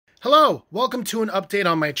Hello, welcome to an update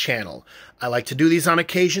on my channel. I like to do these on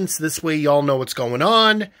occasion so this way y'all know what's going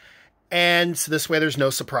on, and so this way there's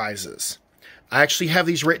no surprises. I actually have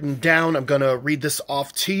these written down. I'm going to read this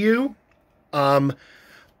off to you.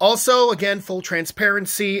 Also, again, full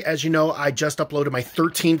transparency, as you know, I just uploaded my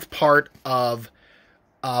 13th part of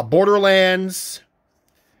Borderlands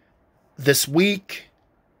this week.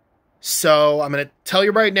 So I'm going to tell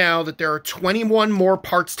you right now that there are 21 more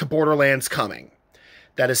parts to Borderlands coming.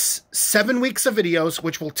 That is 7 weeks of videos,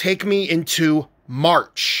 which will take me into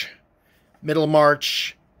March. Middle of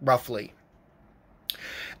March, roughly.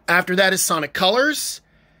 After that is Sonic Colors.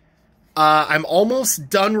 I'm almost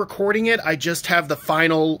done recording it. I just have the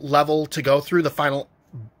final level to go through, the final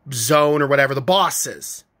zone or whatever, the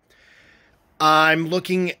bosses. I'm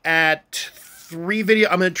looking at 3 videos.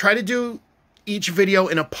 I'm going to try to do each video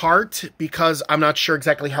in a part because I'm not sure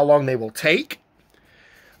exactly how long they will take.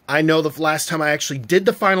 I know the last time I actually did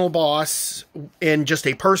the final boss in just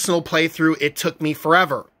a personal playthrough, it took me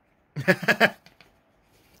forever.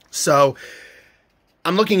 So,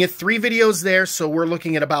 I'm looking at 3 videos there, so we're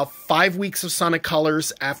looking at about 5 weeks of Sonic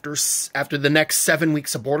Colors after the next 7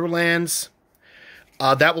 weeks of Borderlands.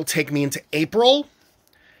 That will take me into April.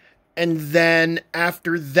 And then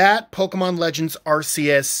after that, Pokemon Legends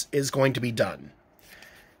Arceus is going to be done.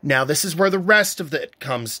 Now, this is where the rest of it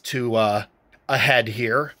comes to a head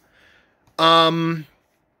here. I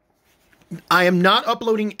am not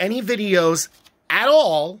uploading any videos at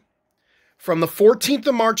all from the 14th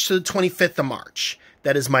of March to the 25th of March.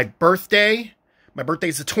 That is my birthday. My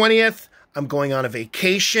birthday's the 20th. I'm going on a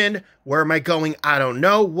vacation. Where am I going? I don't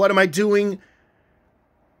know. What am I doing?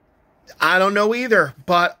 I don't know either,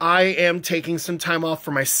 but I am taking some time off for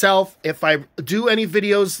myself. If I do any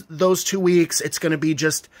videos those 2 weeks, it's going to be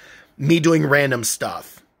just me doing random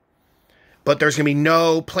stuff. But there's going to be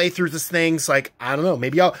no playthroughs of things like, I don't know,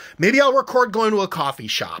 maybe I'll record going to a coffee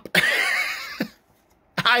shop.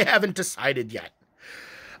 I haven't decided yet.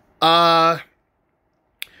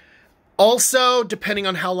 Also, depending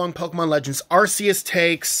on how long Pokemon Legends Arceus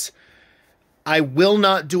takes, I will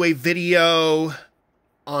not do a video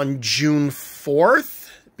on June 4th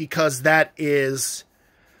because that is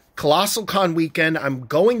Colossal Con weekend. I'm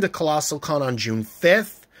going to Colossal Con on June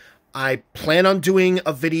 5th. I plan on doing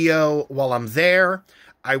a video while I'm there.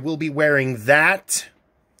 I will be wearing that.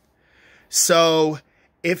 So,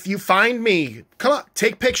 if you find me, come on,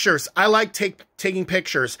 take pictures. I like taking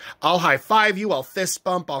pictures. I'll high-five you, I'll fist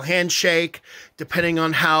bump, I'll handshake. Depending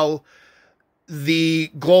on how the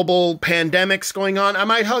global pandemic's going on, I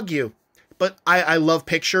might hug you. But I love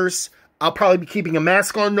pictures. I'll probably be keeping a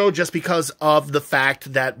mask on, though, just because of the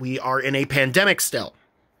fact that we are in a pandemic still.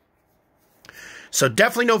 So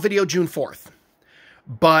definitely no video June 4th.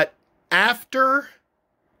 But after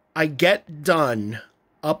I get done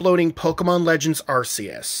uploading Pokemon Legends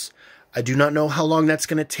Arceus, I do not know how long that's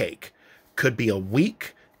going to take. Could be a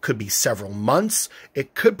week, could be several months.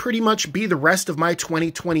 It could pretty much be the rest of my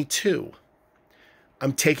 2022.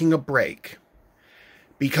 I'm taking a break.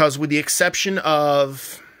 Because with the exception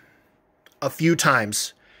of a few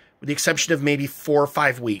times, with the exception of maybe 4 or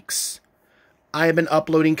 5 weeks, I have been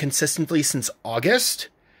uploading consistently since August.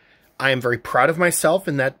 I am very proud of myself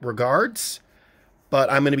in that regards. But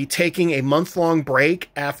I'm going to be taking a month-long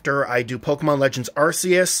break after I do Pokemon Legends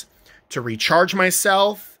Arceus to recharge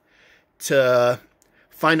myself, to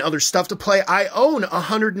find other stuff to play. I own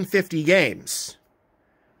 150 games.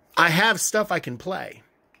 I have stuff I can play.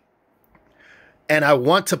 And I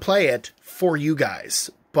want to play it for you guys.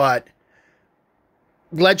 But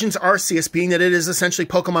Legends Arceus, being that it is essentially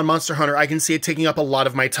Pokemon Monster Hunter, I can see it taking up a lot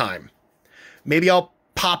of my time. Maybe I'll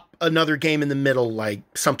pop another game in the middle, like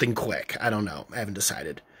something quick. I don't know. I haven't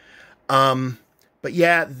decided. But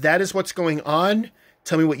yeah, that is what's going on.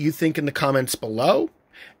 Tell me what you think in the comments below.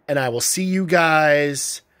 And I will see you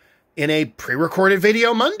guys in a pre-recorded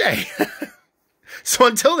video Monday. So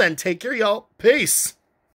until then, take care, y'all. Peace.